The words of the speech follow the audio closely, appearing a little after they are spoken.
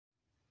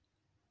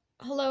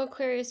Hello,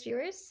 Aquarius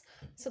viewers.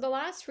 So the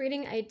last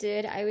reading I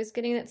did, I was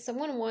getting that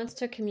someone wants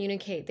to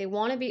communicate. They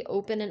want to be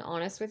open and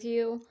honest with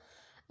you.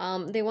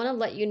 They want to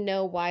let you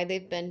know why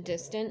they've been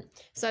distant.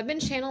 So I've been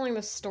channeling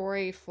the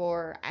story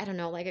for, I don't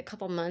know, like a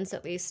couple months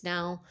at least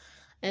now.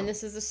 And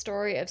this is a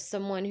story of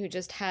someone who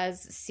just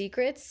has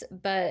secrets,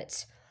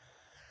 but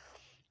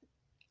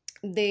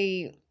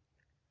they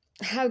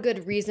have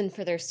good reason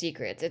for their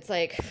secrets. It's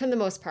like, for the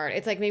most part,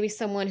 it's like maybe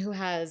someone who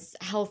has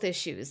health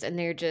issues and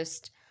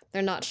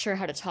they're not sure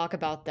how to talk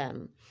about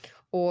them,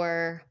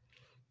 or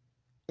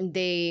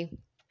they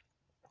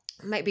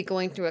might be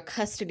going through a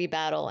custody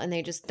battle and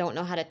they just don't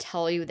know how to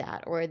tell you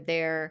that, or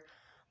they're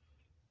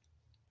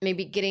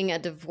maybe getting a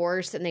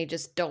divorce and they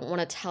just don't want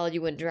to tell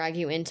you and drag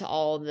you into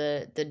all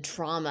the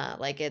drama.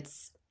 Like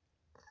there's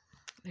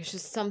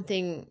just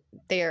something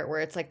there where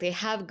it's like they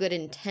have good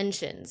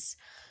intentions,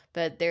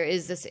 but there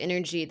is this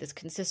energy, this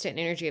consistent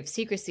energy of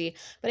secrecy.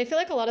 But I feel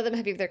like a lot of them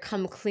have either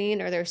come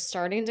clean or they're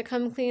starting to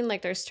come clean.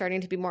 Like they're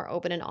starting to be more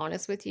open and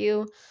honest with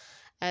you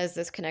as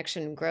this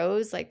connection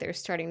grows. Like they're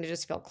starting to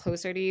just feel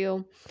closer to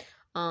you.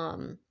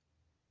 I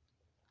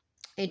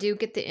do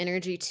get the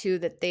energy too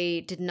that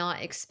they did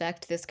not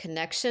expect this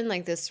connection.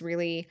 Like this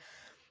really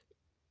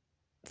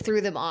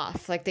threw them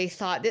off. Like they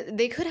thought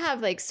they could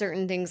have like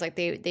certain things like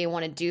they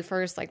want to do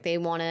first. Like they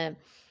want to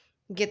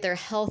get their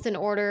health in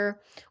order,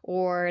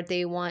 or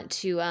they want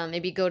to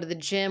maybe go to the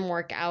gym,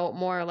 work out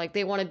more. Like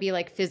they want to be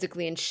like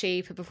physically in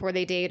shape before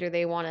they date, or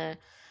they want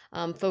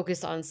to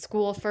focus on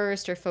school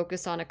first, or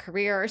focus on a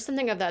career or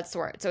something of that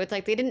sort. So it's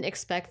like they didn't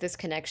expect this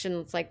connection.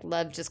 It's like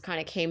love just kind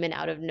of came in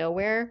out of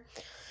nowhere.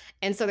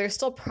 And so they're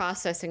still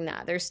processing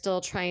that. They're still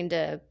trying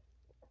to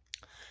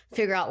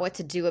figure out what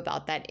to do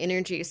about that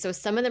energy. So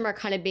some of them are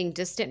kind of being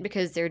distant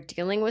because they're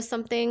dealing with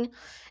something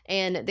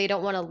and they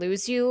don't want to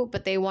lose you,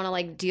 but they want to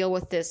like deal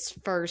with this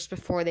first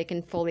before they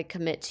can fully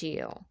commit to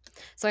you.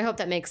 So I hope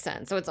that makes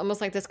sense. So it's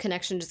almost like this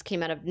connection just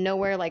came out of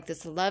nowhere, like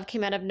this love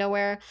came out of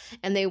nowhere,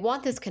 and they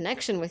want this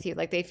connection with you.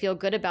 Like they feel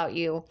good about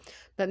you,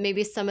 but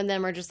maybe some of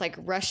them are just like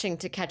rushing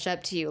to catch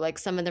up to you. Like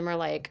some of them are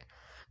like,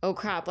 oh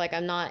crap, like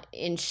I'm not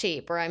in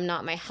shape, or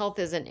my health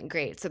isn't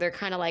great. So they're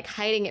kind of like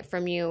hiding it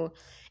from you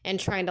and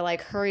trying to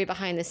like hurry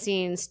behind the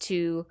scenes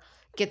to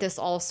get this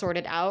all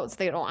sorted out, so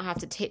they don't have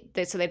to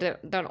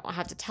don't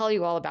have to tell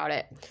you all about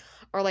it.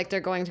 Or like they're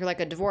going through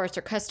like a divorce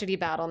or custody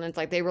battle, and it's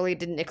like they really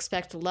didn't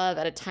expect love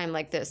at a time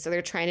like this. So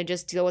they're trying to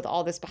just deal with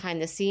all this behind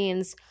the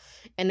scenes,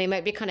 and they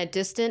might be kind of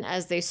distant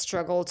as they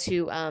struggle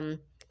to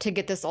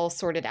get this all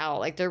sorted out.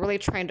 Like they're really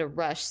trying to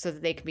rush so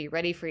that they can be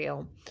ready for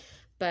you.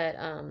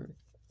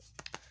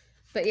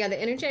 But yeah,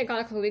 the energy I got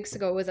a couple weeks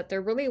ago was that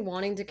they're really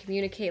wanting to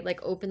communicate like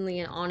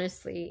openly and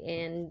honestly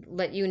and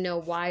let you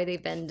know why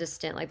they've been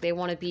distant. Like they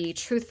want to be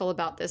truthful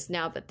about this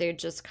now, but they're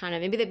just kind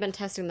of, maybe they've been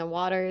testing the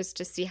waters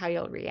to see how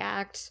you'll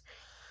react.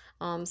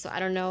 So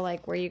I don't know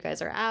like where you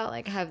guys are at.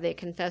 Like have they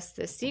confessed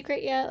this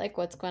secret yet? Like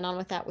what's going on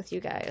with that with you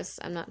guys?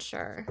 I'm not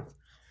sure.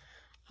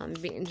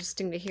 It'd be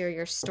interesting to hear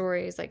your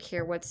stories, like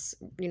hear what's,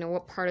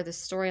 what part of the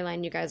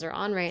storyline you guys are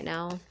on right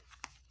now.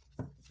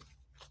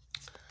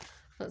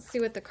 Let's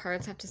see what the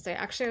cards have to say.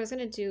 Actually, I was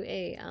going to do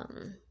a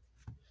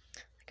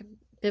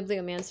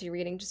bibliomancy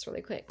reading just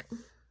really quick.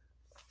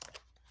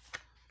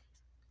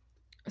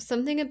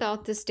 Something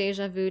about this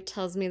deja vu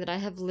tells me that I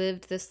have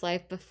lived this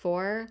life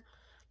before,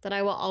 that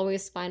I will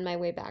always find my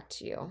way back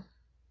to you.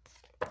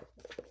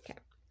 Okay.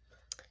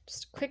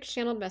 Just a quick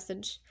channeled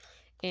message,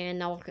 and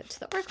now we'll get to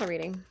the oracle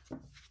reading.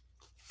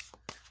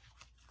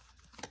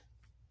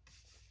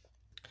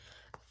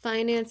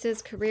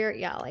 Finances, career,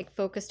 yeah, like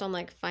focused on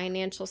like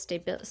financial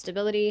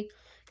stability,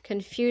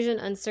 confusion,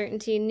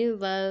 uncertainty, new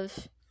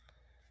love,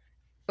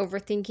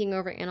 overthinking,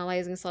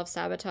 overanalyzing,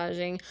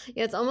 self-sabotaging.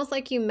 Yeah, it's almost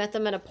like you met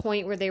them at a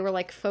point where they were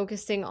like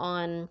focusing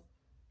on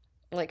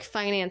like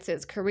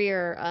finances,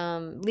 career,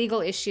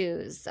 legal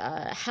issues,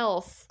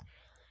 health,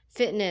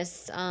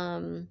 fitness,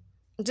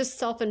 just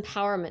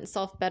self-empowerment,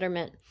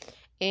 self-betterment.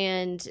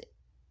 And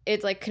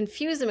it like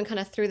confused them and kind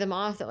of threw them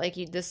off that like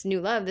this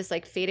new love, this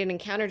like fated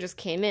encounter just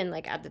came in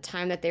like at the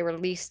time that they were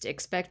least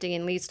expecting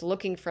and least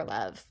looking for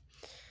love.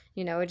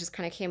 It just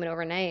kind of came in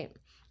overnight.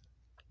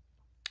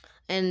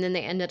 And then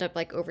they ended up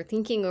like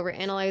overthinking,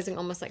 overanalyzing,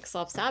 almost like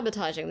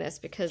self-sabotaging this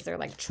because they're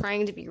like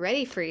trying to be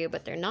ready for you,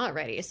 but they're not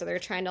ready. So they're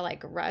trying to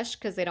like rush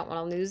because they don't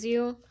want to lose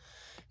you.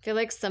 I feel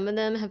like some of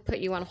them have put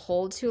you on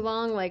hold too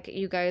long. Like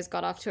you guys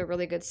got off to a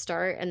really good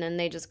start and then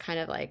they just kind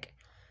of like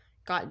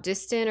got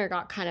distant or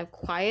got kind of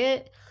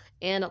quiet,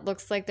 and it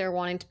looks like they're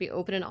wanting to be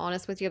open and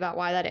honest with you about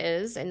why that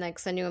is and like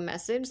send you a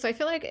message. So I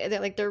feel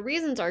like their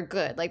reasons are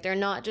good. Like they're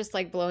not just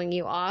like blowing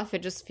you off.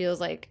 It just feels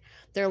like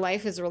their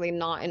life is really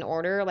not in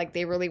order. Like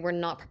they really were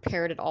not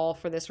prepared at all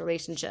for this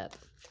relationship.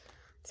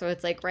 So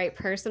it's like right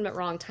person but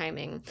wrong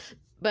timing.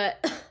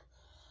 But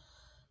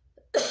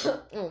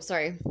oh,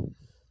 sorry.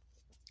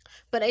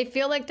 But I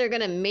feel like they're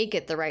going to make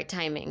it the right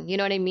timing. You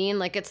know what I mean?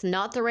 Like, it's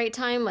not the right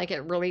time. Like,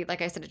 it really,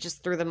 like I said, it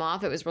just threw them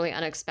off. It was really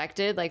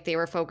unexpected. Like, they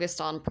were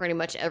focused on pretty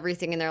much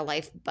everything in their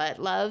life but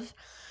love.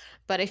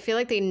 but I feel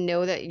like they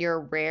know that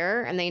you're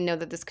rare and they know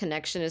that this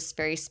connection is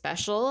very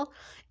special.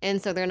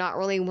 And so they're not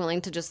really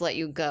willing to just let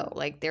you go.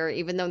 Like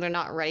even though they're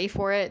not ready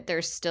for it,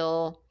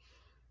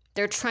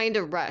 they're trying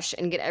to rush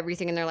and get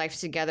everything in their life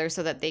together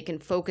so that they can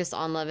focus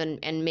on love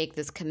and make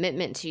this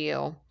commitment to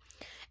you.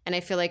 And I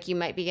feel like you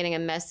might be getting a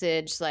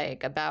message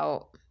like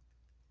about,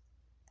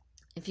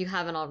 if you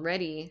haven't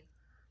already,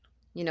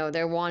 you know,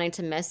 they're wanting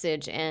to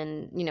message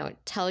and, you know,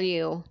 tell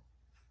you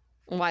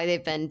why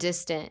they've been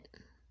distant.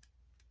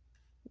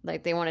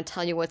 Like they want to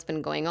tell you what's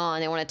been going on.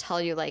 They want to tell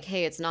you like,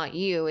 hey, it's not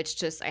you. It's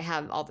just I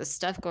have all this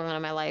stuff going on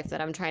in my life that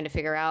I'm trying to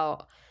figure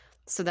out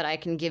so that I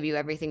can give you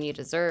everything you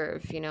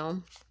deserve, you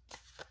know?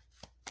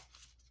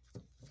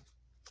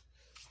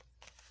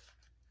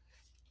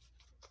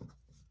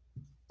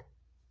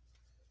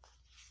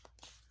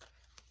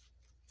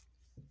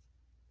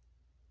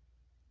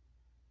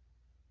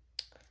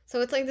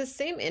 So it's like the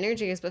same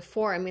energy as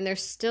before. I mean,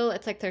 it's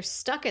like they're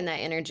stuck in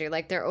that energy.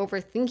 Like they're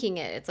overthinking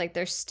it. It's like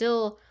they're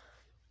still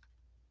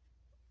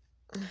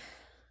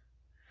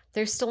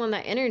in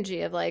that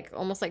energy of like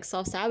almost like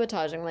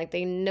self-sabotaging. Like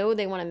they know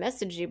they want to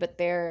message you, but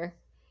I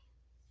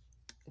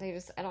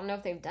don't know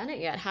if they've done it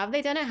yet. Have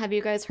they done it? Have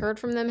you guys heard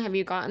from them? Have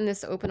you gotten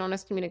this open,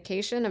 honest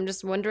communication? I'm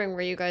just wondering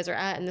where you guys are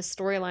at in the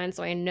storyline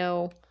so I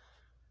know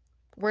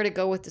where to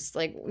go with this.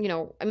 Like, you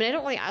know, I mean, I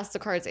don't really ask the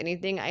cards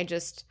anything. I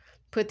just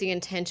put the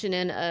intention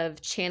in of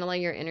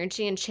channeling your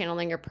energy and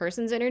channeling your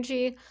person's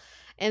energy.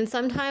 And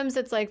sometimes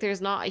it's like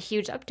there's not a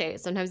huge update.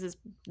 Sometimes it's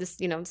this,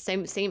 you know,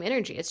 same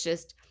energy. It's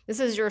just,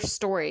 this is your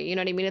story. You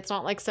know what I mean? It's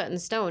not like set in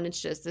stone.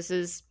 It's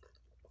just,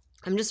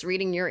 I'm just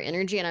reading your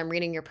energy and I'm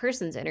reading your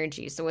person's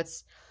energy. So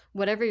it's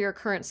whatever your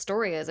current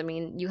story is. I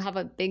mean, you have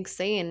a big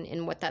say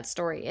in what that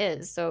story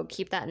is. So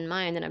keep that in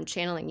mind that I'm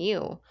channeling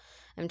you.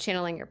 I'm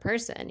channeling your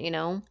person, you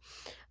know?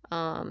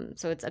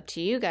 So it's up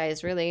to you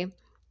guys, really.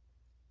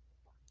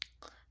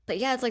 But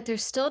yeah, it's like they're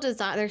still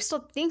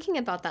thinking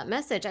about that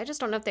message. I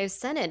just don't know if they've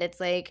sent it. It's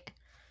like,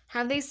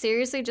 have they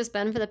seriously just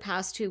been for the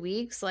past 2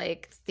 weeks,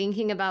 like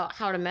thinking about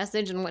how to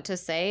message and what to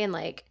say and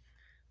like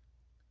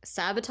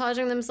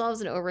sabotaging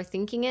themselves and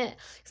overthinking it?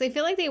 Because I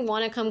feel like they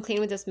want to come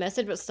clean with this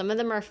message, but some of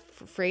them are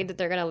afraid that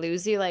they're going to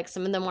lose you. Like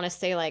some of them want to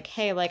say like,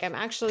 hey, like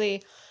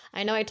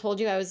I know I told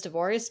you I was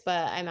divorced,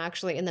 but I'm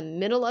actually in the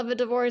middle of a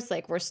divorce.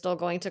 Like we're still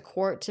going to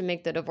court to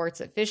make the divorce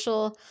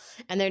official.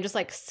 And they're just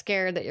like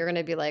scared that you're going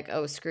to be like,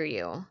 oh, screw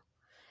you.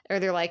 Or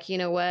they're like, you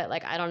know what?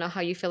 Like, I don't know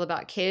how you feel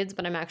about kids,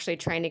 but I'm actually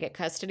trying to get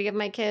custody of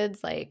my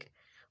kids. Like,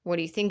 what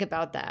do you think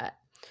about that?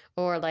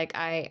 Or like,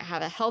 I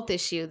have a health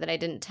issue that I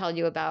didn't tell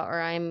you about, or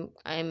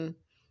I'm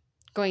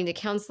going to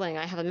counseling.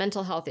 I have a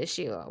mental health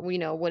issue. You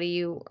know,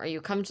 are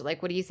you comfortable?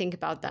 Like, what do you think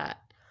about that?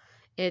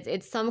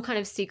 It's some kind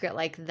of secret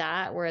like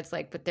that where it's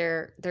like, but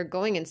they're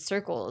going in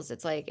circles.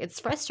 It's like, it's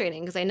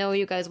frustrating because I know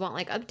you guys want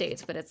like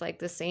updates, but it's like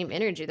the same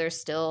energy. They're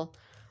still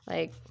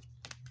like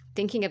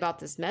thinking about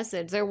this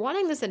message. They're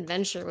wanting this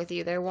adventure with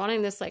you. They're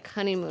wanting this like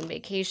honeymoon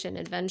vacation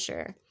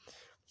adventure.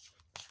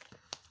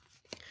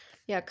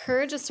 Yeah,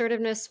 courage,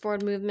 assertiveness,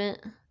 forward movement.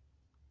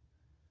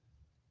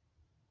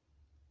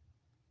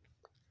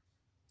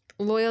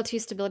 Loyalty,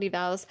 stability,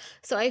 vows.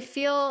 So I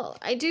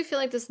do feel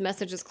like this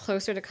message is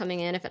closer to coming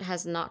in if it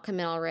has not come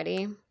in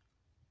already.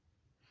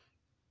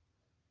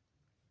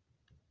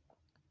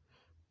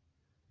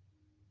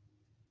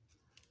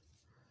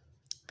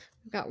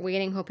 We've got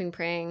waiting, hoping,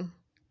 praying.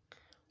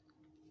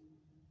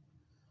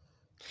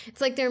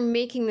 It's like they're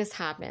making this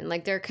happen.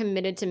 Like they're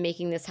committed to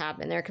making this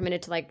happen. They're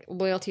committed to like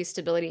loyalty,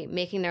 stability,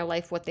 making their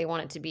life what they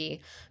want it to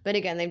be. But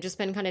again, they've just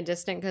been kind of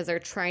distant because they're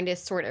trying to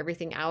sort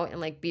everything out and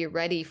like be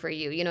ready for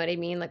you. You know what I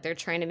mean? Like they're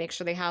trying to make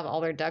sure they have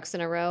all their ducks in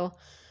a row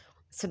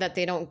so that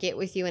they don't get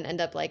with you and end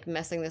up like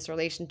messing this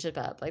relationship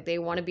up. Like they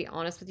want to be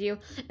honest with you.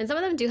 And some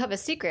of them do have a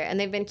secret and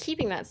they've been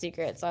keeping that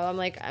secret. So I'm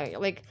like,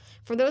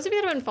 for those of you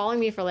that have been following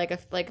me for like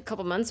a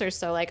couple months or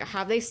so, like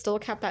have they still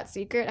kept that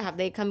secret? Have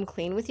they come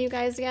clean with you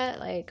guys yet?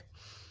 Like,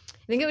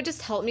 I think it would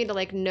just help me to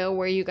like know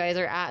where you guys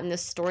are at in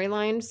this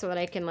storyline so that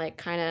I can like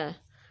kind of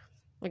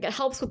like, it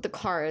helps with the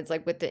cards,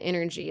 like with the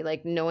energy,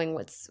 like knowing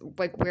what's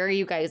like, where are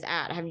you guys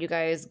at? Have you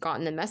guys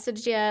gotten the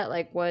message yet?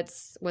 Like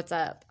what's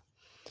up?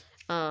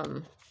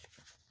 So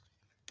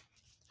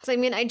I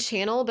mean, I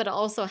channel, but it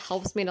also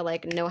helps me to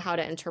like know how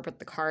to interpret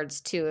the cards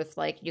too. If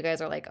like you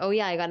guys are like, oh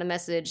yeah, I got a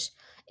message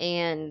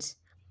and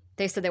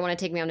they said they want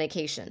to take me on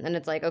vacation. Then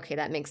it's like, okay,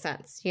 that makes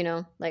sense. You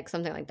know, like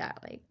something like that.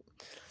 Like,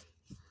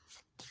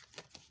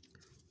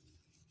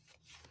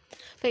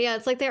 but yeah,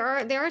 it's like they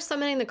are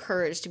summoning the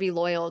courage to be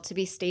loyal, to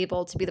be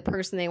stable, to be the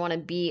person they want to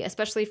be,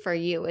 especially for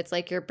you. It's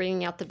like you're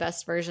bringing out the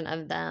best version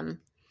of them.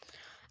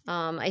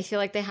 I feel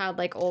like they had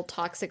like old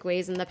toxic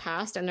ways in the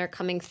past and they're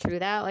coming through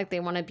that. Like they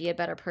want to be a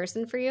better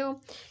person for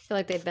you. I feel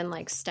like they've been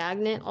like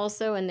stagnant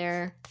also and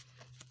they're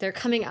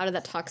coming out of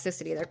that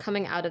toxicity. They're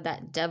coming out of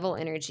that devil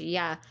energy.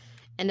 Yeah.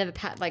 End of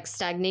like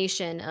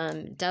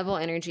stagnation, devil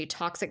energy,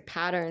 toxic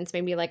patterns,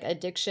 maybe like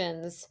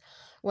addictions,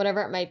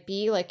 whatever it might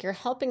be. Like you're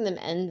helping them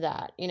end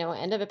that, you know,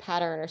 end of a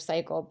pattern or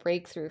cycle,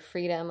 breakthrough,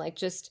 freedom, like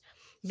just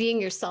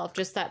being yourself,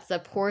 just that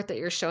support that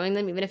you're showing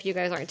them. Even if you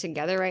guys aren't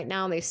together right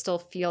now, they still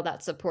feel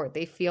that support.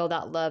 They feel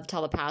that love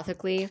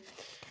telepathically,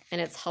 and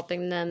it's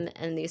helping them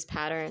in these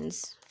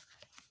patterns.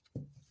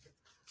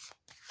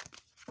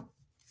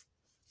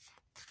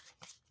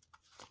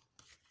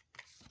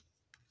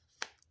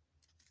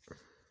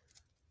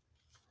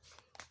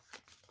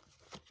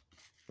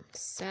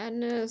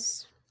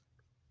 Sadness.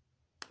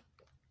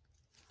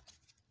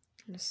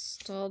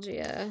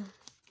 Nostalgia.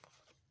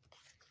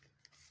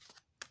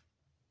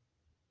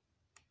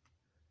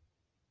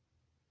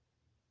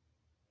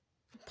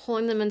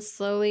 Pulling them in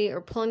slowly,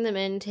 or pulling them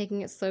in,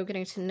 taking it slow,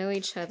 getting to know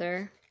each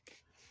other.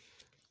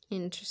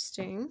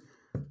 Interesting.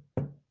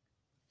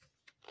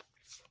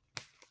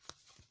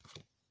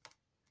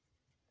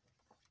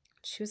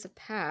 Choose a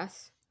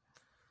path.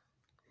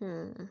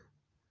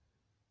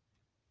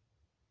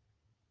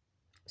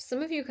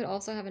 Some of you could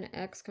also have an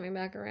ex coming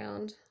back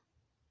around.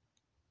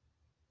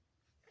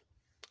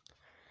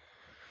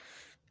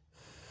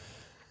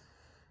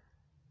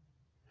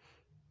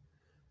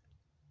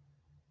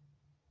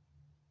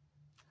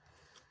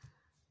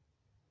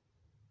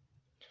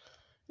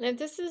 And if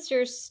this is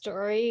your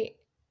story,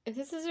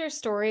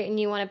 and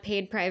you want a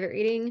paid private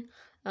reading,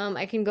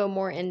 I can go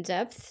more in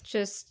depth.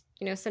 Just,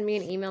 send me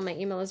an email. My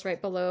email is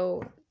right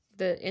below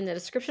in the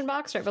description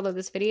box, right below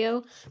this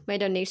video. My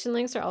donation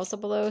links are also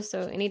below,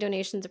 so any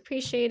donations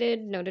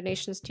appreciated. No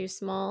donations too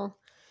small.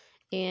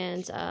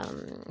 And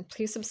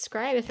please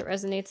subscribe if it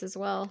resonates as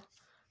well.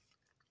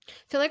 I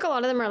feel like a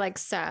lot of them are like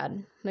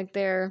sad, like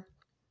they're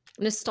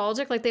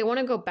nostalgic, like they want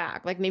to go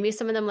back. Like maybe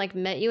some of them like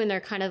met you and they're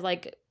kind of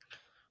like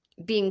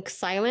being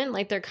silent,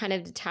 like they're kind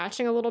of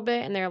detaching a little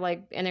bit, and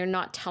they're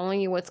not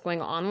telling you what's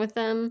going on with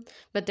them,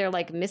 but they're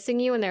like missing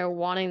you and they're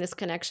wanting this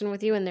connection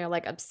with you, and they're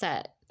like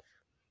upset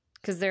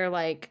because they're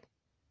like,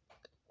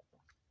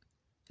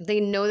 they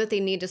know that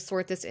they need to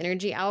sort this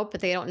energy out,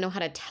 but they don't know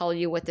how to tell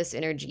you what this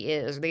energy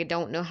is. They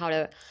don't know how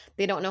to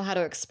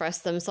express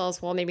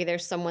themselves. Well, maybe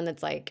there's someone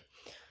that's like,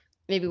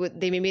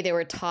 maybe they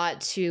were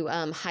taught to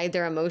hide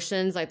their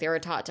emotions, like they were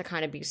taught to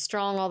kind of be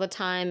strong all the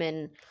time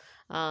and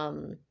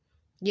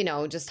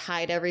just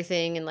hide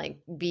everything and like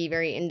be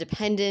very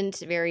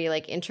independent, very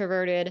like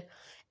introverted.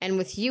 And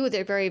with you,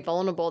 they're very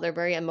vulnerable. They're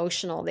very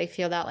emotional. They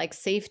feel that like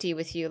safety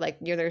with you, like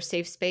you're their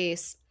safe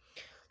space.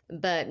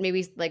 But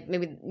maybe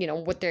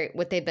what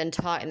they've been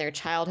taught in their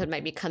childhood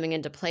might be coming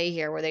into play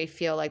here, where they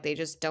feel like they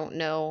just don't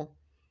know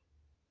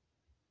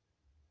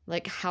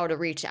like how to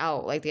reach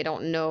out. Like they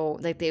don't know,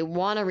 like they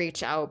want to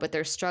reach out, but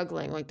they're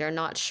struggling. Like they're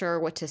not sure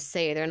what to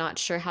say. They're not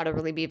sure how to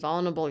really be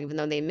vulnerable, even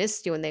though they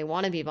missed you and they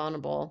want to be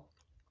vulnerable.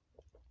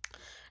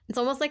 It's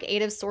almost like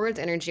Eight of Swords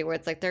energy, where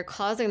it's like they're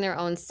causing their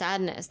own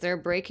sadness. They're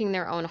breaking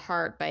their own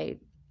heart by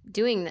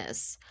doing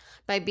this,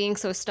 by being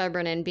so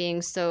stubborn and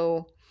being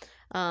so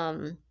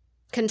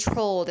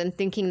controlled and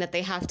thinking that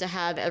they have to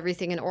have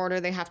everything in order.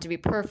 They have to be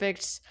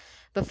perfect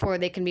before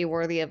they can be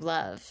worthy of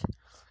love.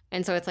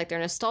 And so it's like they're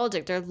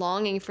nostalgic. They're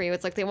longing for you.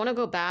 It's like they want to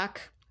go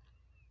back,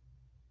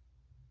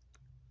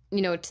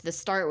 to the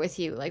start with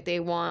you. Like they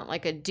want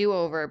like a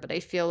do-over, but I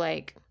feel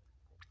like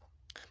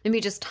maybe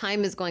just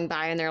time is going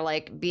by and they're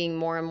like being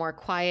more and more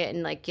quiet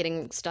and like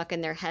getting stuck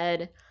in their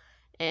head.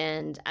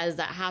 And as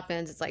that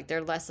happens, it's like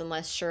they're less and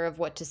less sure of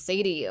what to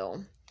say to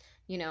you,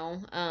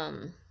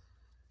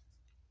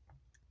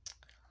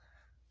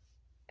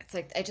 It's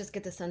like I just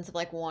get the sense of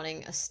like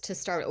wanting us to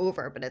start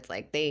over, but it's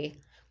like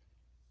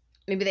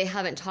maybe they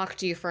haven't talked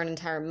to you for an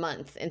entire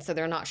month, and so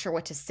they're not sure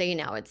what to say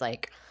now. It's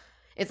like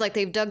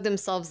they've dug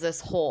themselves this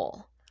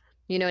hole.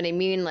 You know what I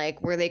mean?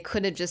 Like where they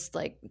could have just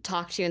like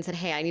talked to you and said,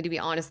 "Hey, I need to be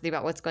honest with you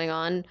about what's going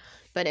on,"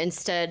 but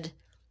instead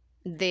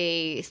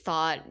they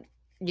thought,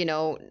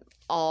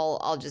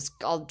 I'll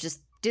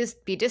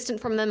just be distant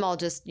from them. I'll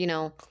just,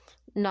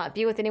 not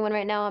be with anyone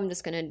right now. I'm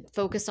just going to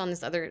focus on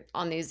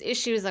these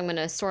issues. I'm going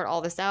to sort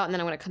all this out, and then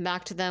I'm going to come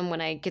back to them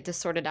when I get this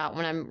sorted out,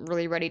 when I'm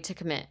really ready to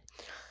commit.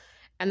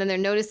 And then they're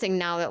noticing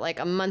now that like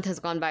a month has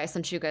gone by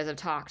since you guys have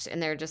talked,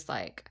 and they're just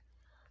like,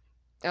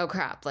 oh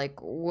crap, like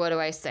what do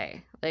I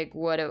say? Like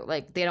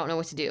they don't know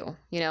what to do,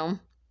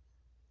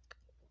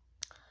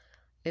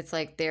 It's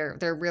like they're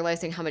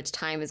realizing how much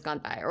time has gone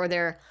by, or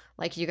they're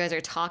like, you guys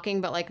are talking,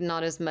 but like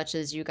not as much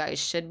as you guys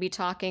should be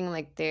talking.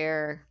 Like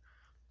there's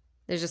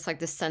just like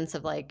this sense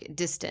of like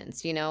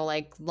distance,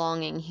 like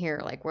longing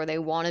here, like where they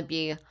want to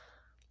be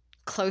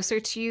closer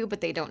to you, but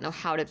they don't know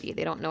how to be.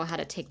 They don't know how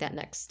to take that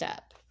next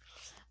step.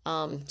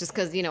 Just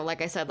because,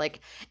 like I said,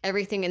 like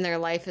everything in their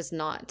life is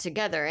not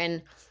together.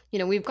 And,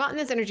 we've gotten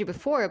this energy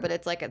before, but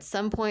it's like at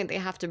some point they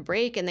have to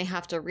break and they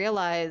have to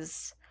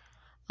realize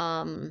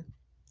that,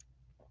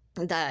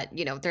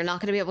 they're not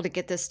going to be able to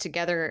get this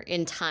together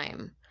in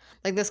time.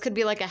 Like this could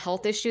be like a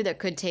health issue that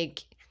could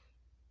take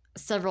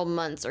several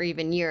months or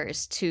even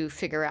years to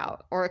figure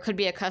out. Or it could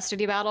be a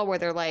custody battle where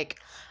they're like,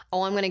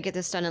 oh, I'm going to get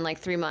this done in like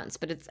 3 months,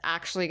 but it's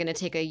actually going to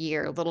take a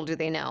year. Little do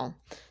they know,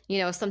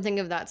 something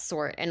of that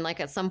sort. And like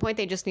at some point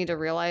they just need to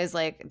realize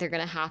like they're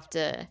going to have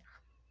to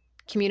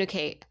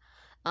communicate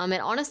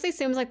It honestly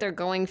seems like they're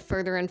going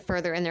further and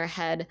further in their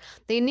head.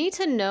 They need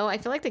to know, I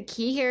feel like the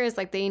key here is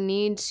like there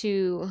needs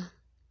to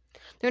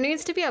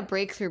be a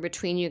breakthrough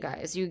between you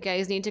guys. You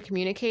guys need to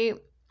communicate.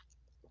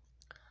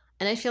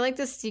 And I feel like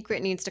this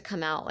secret needs to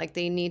come out. Like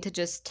they need to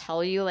just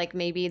tell you, like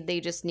maybe they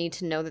just need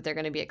to know that they're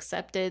going to be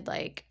accepted.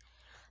 Like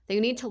they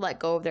need to let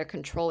go of their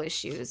control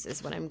issues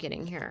is what I'm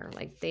getting here.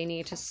 Like they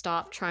need to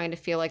stop trying to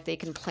feel like they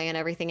can plan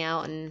everything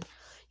out and,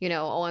 you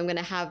know, oh, I'm going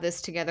to have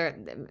this together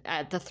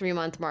at the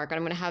 3-month mark, and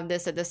I'm going to have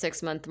this at the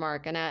 6-month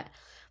mark, and at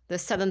the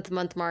 7th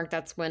month mark,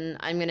 that's when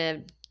I'm going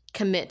to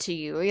commit to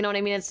you. You know what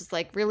I mean? It's just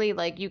like really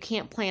like you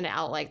can't plan it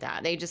out like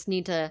that. They just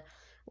need to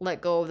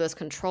let go of those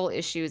control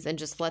issues and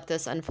just let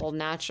this unfold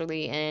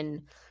naturally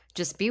and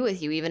just be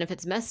with you, even if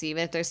it's messy,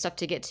 even if there's stuff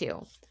to get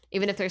to,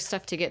 even if there's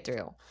stuff to get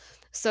through.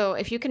 So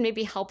if you can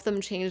maybe help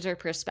them change their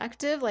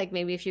perspective, like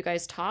maybe if you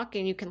guys talk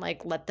and you can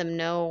like let them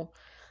know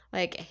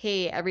like,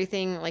 hey,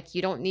 everything, like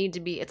you don't need to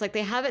be, it's like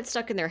they have it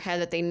stuck in their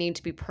head that they need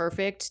to be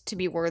perfect to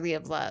be worthy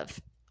of love.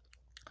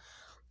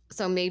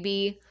 So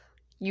maybe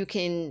you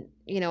can,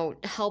 you know,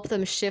 help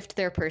them shift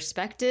their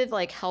perspective,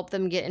 like help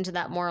them get into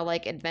that more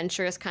like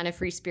adventurous kind of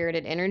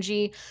free-spirited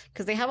energy,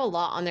 because they have a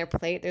lot on their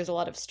plate. There's a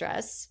lot of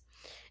stress.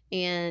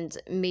 And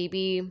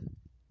maybe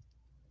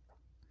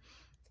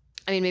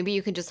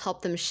you can just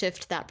help them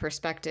shift that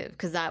perspective,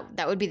 because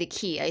that would be the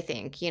key, I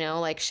think, you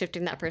know, like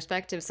shifting that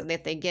perspective so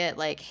that they get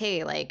like,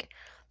 hey, like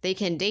they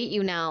can date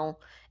you now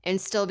and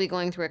still be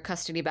going through a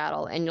custody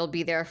battle and you'll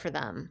be there for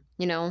them,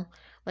 you know?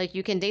 Like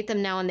you can date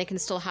them now and they can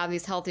still have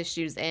these health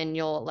issues and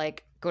you'll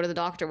like go to the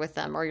doctor with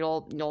them, or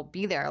you'll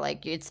be there.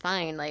 Like it's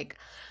fine. Like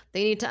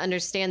they need to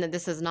understand that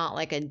this is not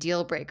like a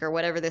deal breaker,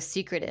 whatever the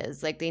secret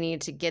is. Like they need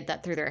to get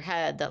that through their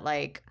head that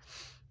like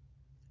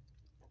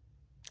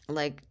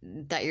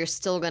that you're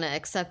still going to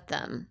accept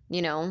them,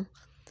 you know?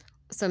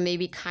 So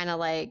maybe kind of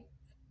like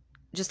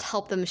just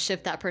help them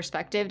shift that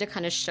perspective to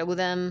kind of show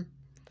them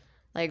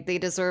like they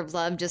deserve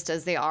love just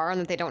as they are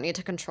and that they don't need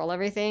to control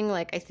everything.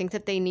 Like I think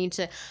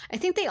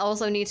they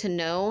also need to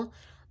know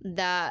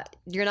that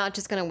you're not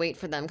just going to wait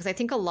for them, because I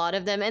think a lot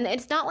of them, and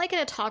it's not like in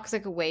a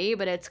toxic way,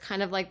 but it's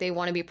kind of like they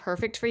want to be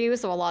perfect for you.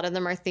 So a lot of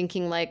them are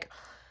thinking like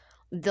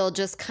they'll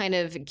just kind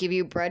of give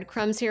you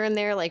breadcrumbs here and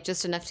there, like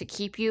just enough to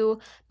keep you,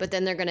 but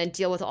then they're going to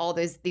deal with all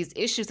these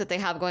issues that they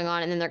have going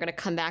on, and then they're going to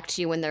come back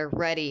to you when they're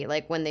ready,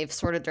 like when they've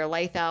sorted their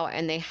life out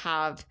and they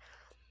have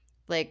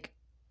like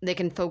they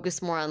can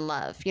focus more on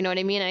love. You know what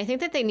I mean? And I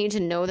think that they need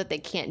to know that they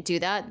can't do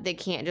that. They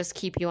can't just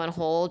keep you on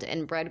hold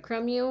and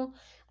breadcrumb you.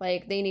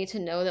 Like they need to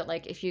know that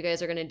like if you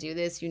guys are going to do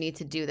this, you need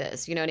to do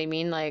this. You know what I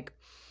mean? Like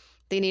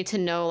they need to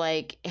know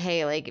like,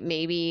 hey, like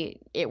maybe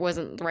it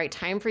wasn't the right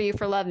time for you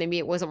for love. Maybe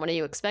it wasn't what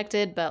you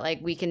expected, but like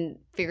we can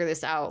figure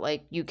this out.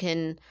 Like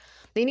they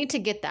need to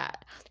get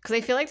that, because I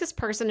feel like this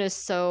person is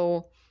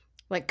so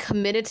like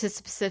committed to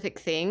specific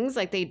things.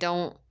 Like it's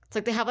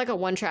like they have like a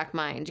one-track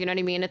mind. You know what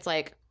I mean? It's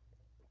like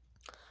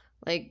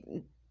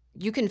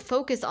you can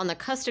focus on the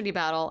custody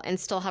battle and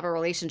still have a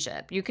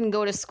relationship. You can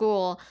go to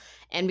school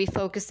and be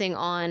focusing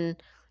on,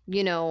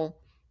 you know,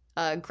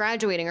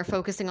 graduating or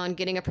focusing on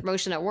getting a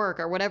promotion at work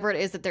or whatever it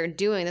is that they're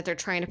doing, that they're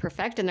trying to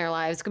perfect in their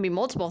lives. It could be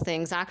multiple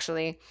things,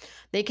 actually.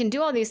 They can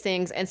do all these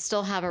things and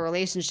still have a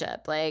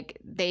relationship. Like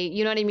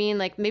you know what I mean?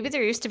 Like maybe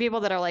they're used to people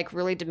that are like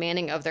really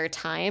demanding of their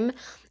time.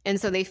 And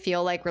so they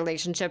feel like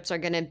relationships are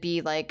going to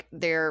be like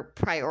their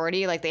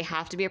priority. Like they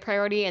have to be a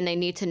priority, and they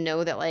need to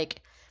know that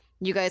like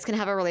you guys can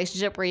have a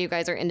relationship where you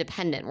guys are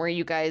independent, where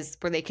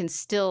they can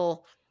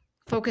still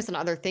focus on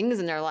other things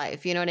in their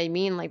life. You know what I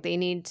mean? Like they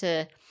need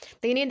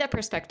that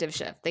perspective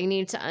shift. They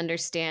need to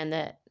understand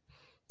that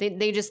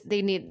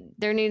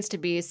there needs to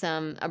be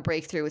a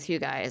breakthrough with you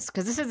guys,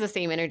 because this is the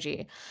same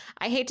energy.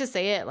 I hate to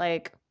say it,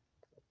 like,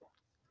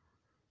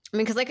 I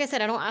mean, because like I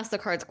said, I don't ask the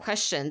cards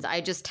questions.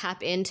 I just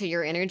tap into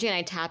your energy and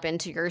I tap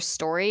into your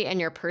story and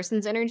your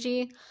person's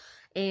energy.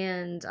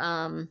 And,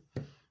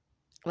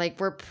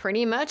 like we're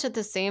pretty much at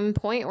the same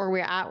point where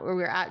we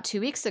were at 2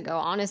 weeks ago,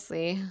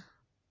 honestly.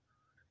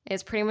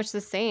 It's pretty much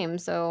the same.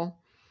 So,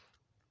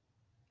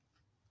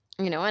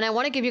 you know, and I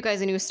want to give you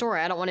guys a new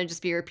story. I don't want to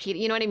just be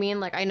repeating, you know what I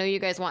mean? Like I know you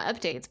guys want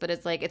updates, but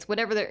it's like, it's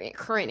whatever the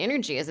current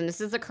energy is. And this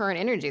is the current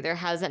energy.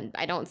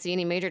 I don't see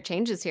any major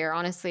changes here,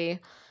 honestly.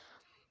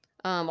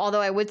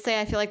 Although I would say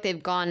I feel like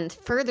they've gone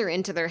further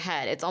into their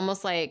head. It's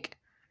almost like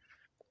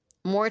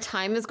more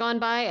time has gone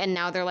by and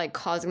now they're like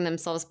causing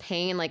themselves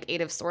pain, like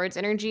 8 of Swords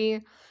energy,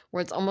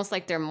 where it's almost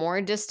like they're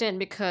more distant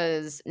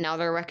because now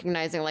they're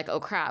recognizing like, oh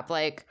crap,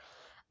 like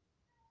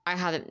I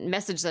haven't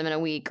messaged them in a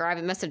week, or I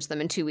haven't messaged them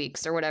in 2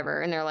 weeks or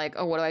whatever. And they're like,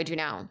 oh, what do I do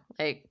now?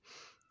 Like,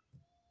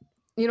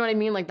 you know what I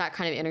mean? Like that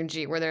kind of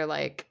energy where they're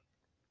like,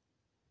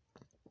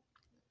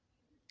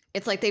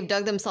 it's like they've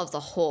dug themselves a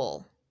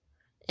hole.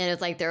 And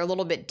it's like they're a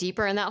little bit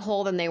deeper in that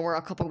hole than they were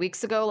a couple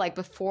weeks ago. Like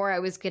before, I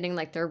was getting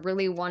like they're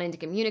really wanting to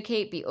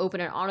communicate, be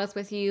open and honest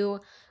with you,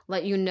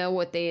 let you know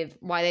why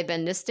they've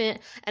been distant.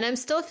 And I'm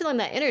still feeling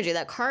that energy.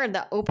 That card,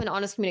 that open,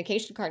 honest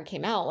communication card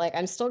came out. Like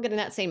I'm still getting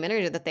that same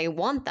energy that they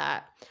want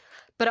that.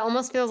 But it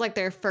almost feels like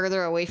they're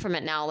further away from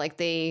it now. Like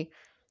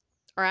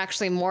are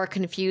actually more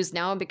confused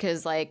now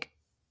because like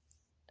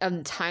of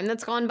the time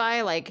that's gone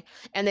by, like,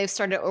 and they've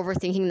started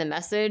overthinking the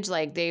message.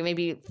 Like they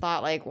maybe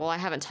thought like, well, I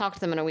haven't talked to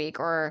them in a week,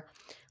 or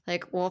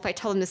like, well, if I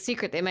tell them the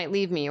secret, they might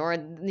leave me, or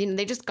you know,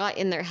 they just got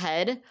in their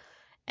head.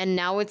 And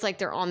now it's like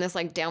they're on this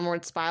like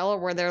downward spiral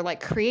where they're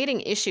like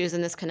creating issues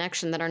in this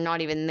connection that are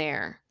not even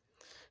there.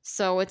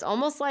 So it's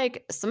almost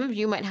like some of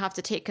you might have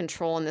to take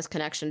control in this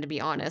connection, to be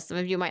honest. Some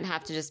of you might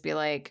have to just be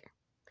like,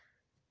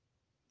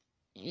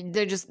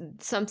 they're just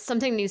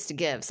something needs to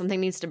give, something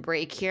needs to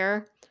break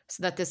here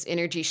so that this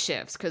energy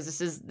shifts, because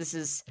this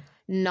is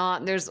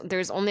not,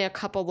 there's only a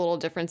couple little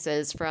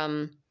differences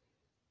from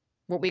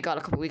what we got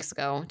a couple weeks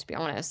ago, to be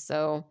honest.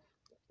 So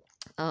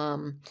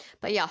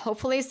but yeah,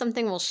 hopefully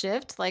something will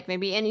shift, like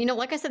maybe, and you know,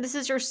 like I said, this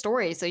is your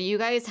story, so you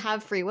guys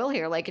have free will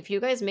here. Like if you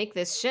guys make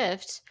this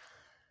shift,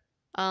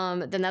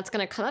 then that's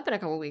going to come up in a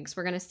couple weeks.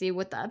 We're going to see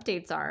what the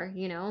updates are,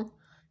 you know?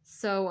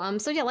 So,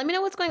 so yeah, let me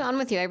know what's going on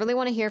with you. I really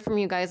want to hear from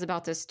you guys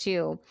about this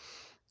too.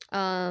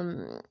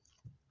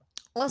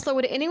 Also,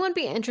 would anyone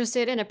be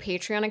interested in a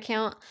Patreon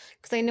account?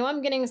 Because I know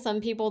I'm getting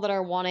some people that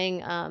are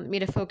wanting me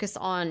to focus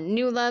on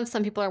new love.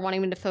 Some people are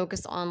wanting me to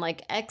focus on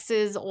like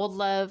exes, old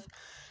love.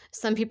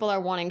 Some people are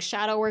wanting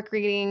shadow work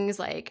readings.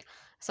 Like,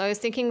 so I was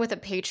thinking with a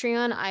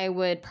Patreon, I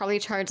would probably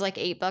charge like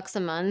 $8 a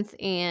month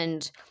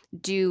and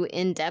do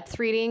in-depth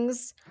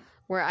readings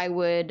where I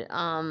would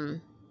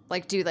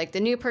like do like the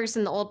new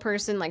person, the old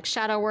person, like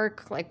shadow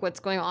work, like what's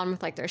going on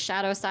with like their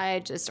shadow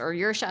side, just, or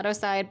your shadow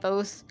side,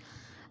 both.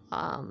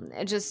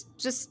 And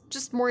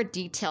just more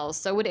details.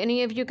 So would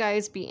any of you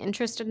guys be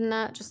interested in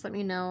that? Just let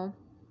me know.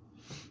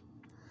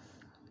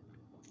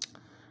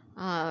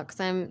 Because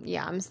I'm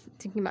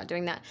thinking about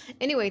doing that.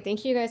 Anyway,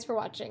 thank you guys for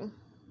watching.